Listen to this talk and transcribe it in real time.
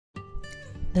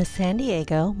The San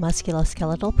Diego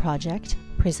Musculoskeletal Project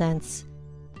presents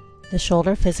the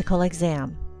Shoulder Physical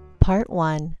Exam, Part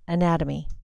 1, Anatomy.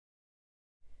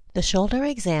 The shoulder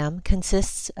exam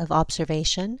consists of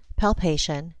observation,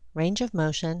 palpation, range of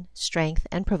motion, strength,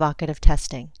 and provocative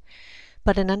testing.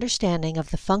 But an understanding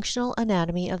of the functional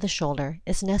anatomy of the shoulder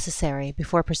is necessary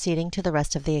before proceeding to the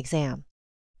rest of the exam.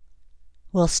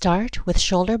 We'll start with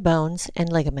shoulder bones and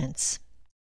ligaments.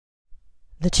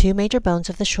 The two major bones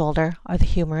of the shoulder are the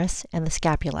humerus and the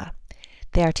scapula.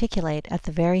 They articulate at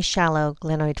the very shallow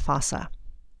glenoid fossa.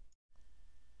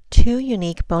 Two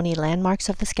unique bony landmarks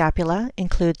of the scapula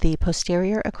include the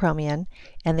posterior acromion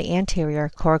and the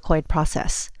anterior coracoid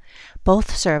process.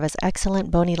 Both serve as excellent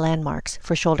bony landmarks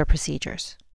for shoulder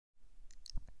procedures.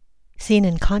 Seen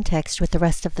in context with the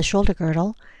rest of the shoulder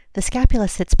girdle, the scapula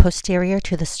sits posterior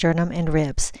to the sternum and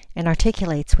ribs and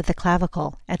articulates with the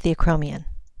clavicle at the acromion.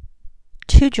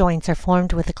 Two joints are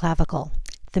formed with the clavicle,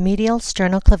 the medial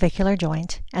sternoclavicular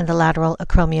joint and the lateral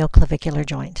acromioclavicular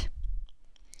joint.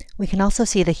 We can also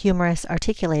see the humerus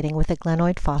articulating with the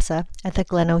glenoid fossa at the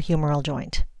glenohumeral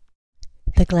joint.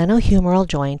 The glenohumeral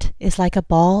joint is like a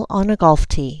ball on a golf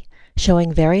tee,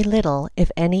 showing very little,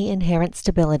 if any, inherent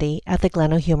stability at the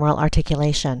glenohumeral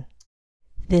articulation.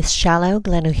 This shallow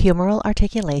glenohumeral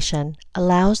articulation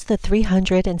allows the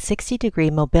 360-degree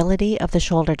mobility of the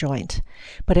shoulder joint,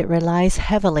 but it relies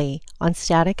heavily on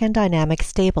static and dynamic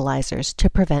stabilizers to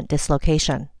prevent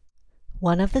dislocation.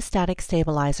 One of the static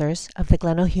stabilizers of the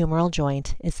glenohumeral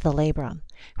joint is the labrum,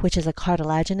 which is a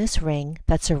cartilaginous ring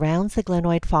that surrounds the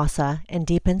glenoid fossa and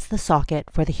deepens the socket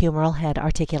for the humeral head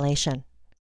articulation.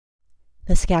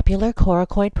 The scapular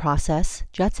coracoid process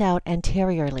juts out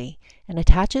anteriorly and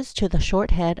attaches to the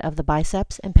short head of the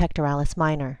biceps and pectoralis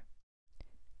minor.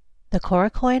 The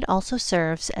coracoid also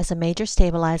serves as a major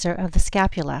stabilizer of the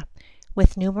scapula,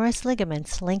 with numerous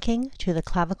ligaments linking to the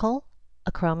clavicle,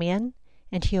 acromion,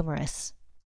 and humerus.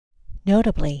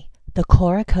 Notably, the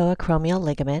coracoacromial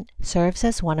ligament serves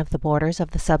as one of the borders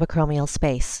of the subacromial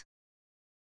space.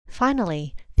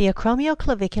 Finally, the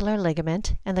acromioclavicular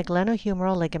ligament and the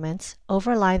glenohumeral ligaments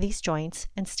overlie these joints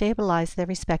and stabilize their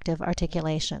respective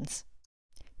articulations.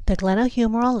 The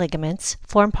glenohumeral ligaments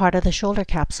form part of the shoulder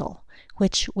capsule,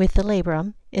 which, with the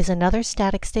labrum, is another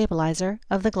static stabilizer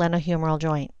of the glenohumeral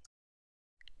joint.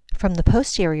 From the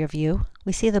posterior view,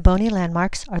 we see the bony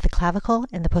landmarks are the clavicle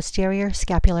and the posterior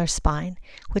scapular spine,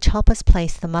 which help us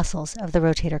place the muscles of the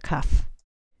rotator cuff.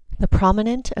 The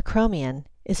prominent acromion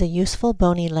is a useful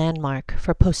bony landmark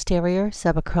for posterior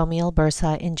subacromial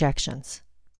bursa injections.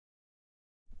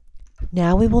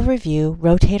 Now we will review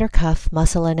rotator cuff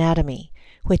muscle anatomy,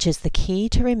 which is the key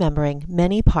to remembering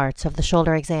many parts of the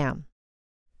shoulder exam.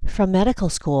 From medical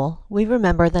school, we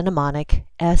remember the mnemonic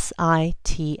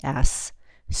SITS,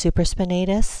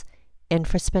 supraspinatus,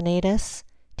 infraspinatus,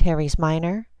 teres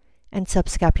minor, and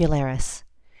subscapularis.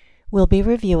 We'll be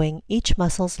reviewing each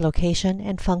muscle's location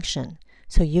and function,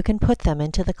 so you can put them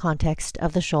into the context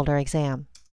of the shoulder exam.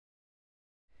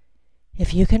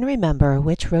 If you can remember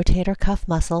which rotator cuff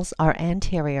muscles are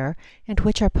anterior and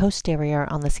which are posterior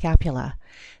on the scapula,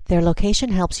 their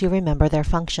location helps you remember their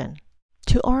function.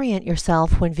 To orient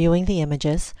yourself when viewing the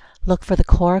images, look for the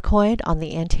coracoid on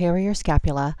the anterior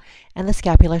scapula and the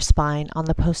scapular spine on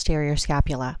the posterior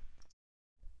scapula.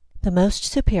 The most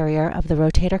superior of the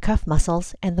rotator cuff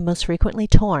muscles and the most frequently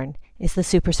torn is the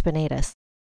supraspinatus.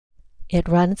 It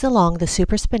runs along the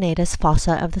supraspinatus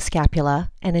fossa of the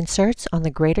scapula and inserts on the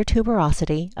greater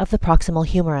tuberosity of the proximal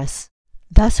humerus.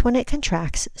 Thus, when it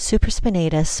contracts,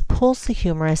 supraspinatus pulls the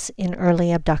humerus in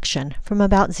early abduction from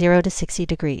about 0 to 60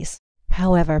 degrees.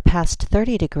 However, past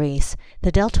 30 degrees,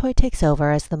 the deltoid takes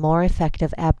over as the more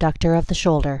effective abductor of the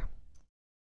shoulder.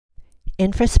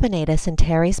 Infraspinatus and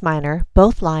teres minor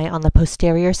both lie on the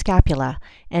posterior scapula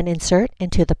and insert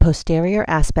into the posterior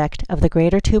aspect of the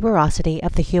greater tuberosity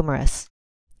of the humerus.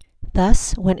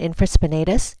 Thus, when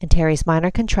infraspinatus and teres minor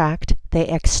contract, they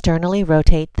externally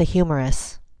rotate the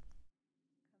humerus.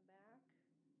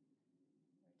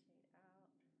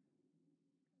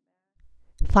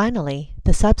 Finally,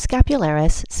 the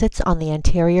subscapularis sits on the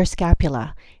anterior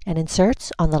scapula and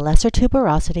inserts on the lesser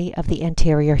tuberosity of the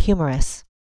anterior humerus.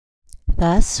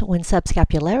 Thus, when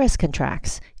subscapularis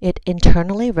contracts, it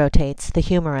internally rotates the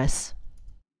humerus.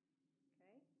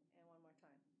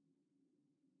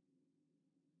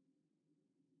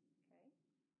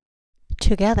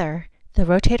 Together, the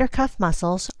rotator cuff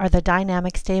muscles are the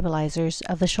dynamic stabilizers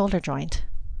of the shoulder joint.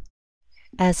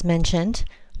 As mentioned,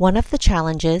 one of the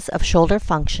challenges of shoulder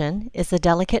function is the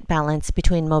delicate balance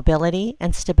between mobility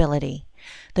and stability.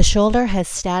 The shoulder has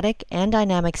static and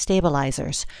dynamic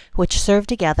stabilizers, which serve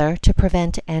together to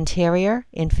prevent anterior,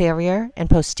 inferior, and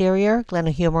posterior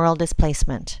glenohumeral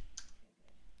displacement.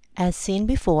 As seen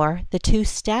before, the two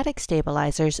static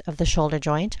stabilizers of the shoulder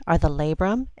joint are the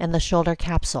labrum and the shoulder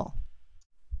capsule.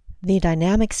 The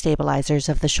dynamic stabilizers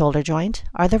of the shoulder joint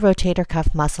are the rotator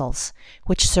cuff muscles,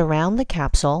 which surround the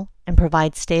capsule and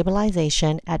provide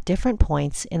stabilization at different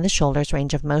points in the shoulder's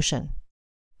range of motion.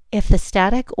 If the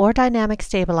static or dynamic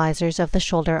stabilizers of the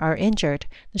shoulder are injured,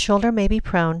 the shoulder may be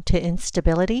prone to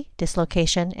instability,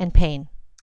 dislocation, and pain.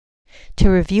 To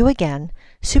review again,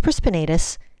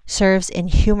 supraspinatus serves in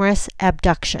humerus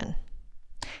abduction.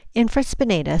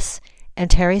 Infraspinatus and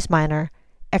teres minor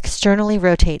externally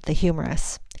rotate the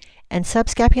humerus, and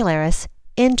subscapularis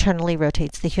internally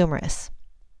rotates the humerus.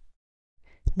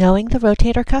 Knowing the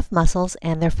rotator cuff muscles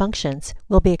and their functions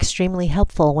will be extremely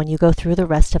helpful when you go through the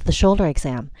rest of the shoulder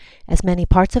exam, as many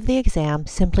parts of the exam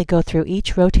simply go through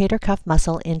each rotator cuff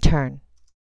muscle in turn.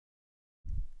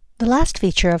 The last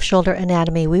feature of shoulder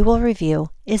anatomy we will review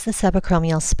is the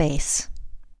subacromial space.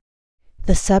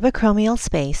 The subacromial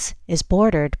space is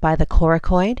bordered by the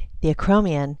coracoid, the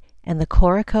acromion, and the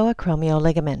coracoacromial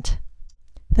ligament.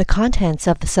 The contents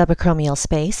of the subacromial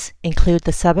space include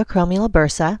the subacromial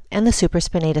bursa and the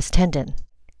supraspinatus tendon.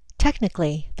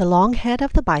 Technically, the long head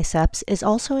of the biceps is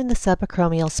also in the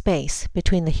subacromial space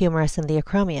between the humerus and the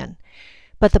acromion,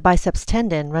 but the biceps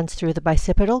tendon runs through the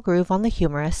bicipital groove on the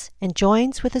humerus and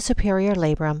joins with the superior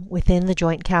labrum within the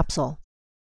joint capsule.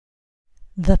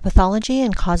 The pathology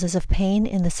and causes of pain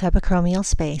in the subacromial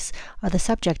space are the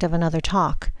subject of another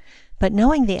talk, but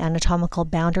knowing the anatomical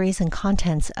boundaries and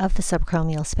contents of the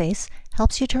subacromial space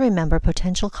helps you to remember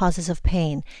potential causes of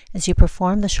pain as you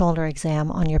perform the shoulder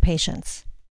exam on your patients.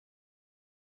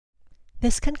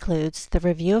 This concludes the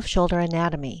review of shoulder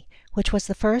anatomy, which was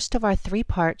the first of our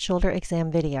three-part shoulder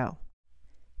exam video.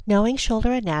 Knowing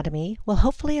shoulder anatomy will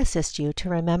hopefully assist you to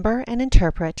remember and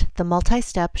interpret the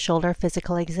multi-step shoulder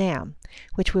physical exam,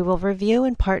 which we will review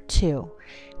in Part 2,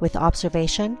 with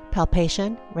observation,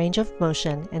 palpation, range of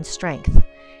motion, and strength,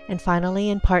 and finally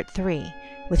in Part 3,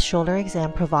 with shoulder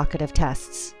exam provocative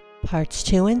tests. Parts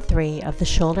 2 and 3 of the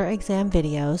shoulder exam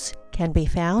videos can be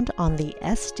found on the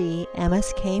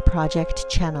SdMskProject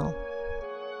channel.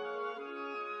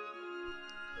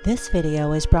 This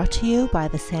video is brought to you by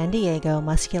the San Diego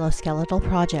Musculoskeletal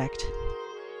Project.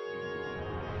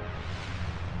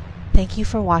 Thank you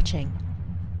for watching.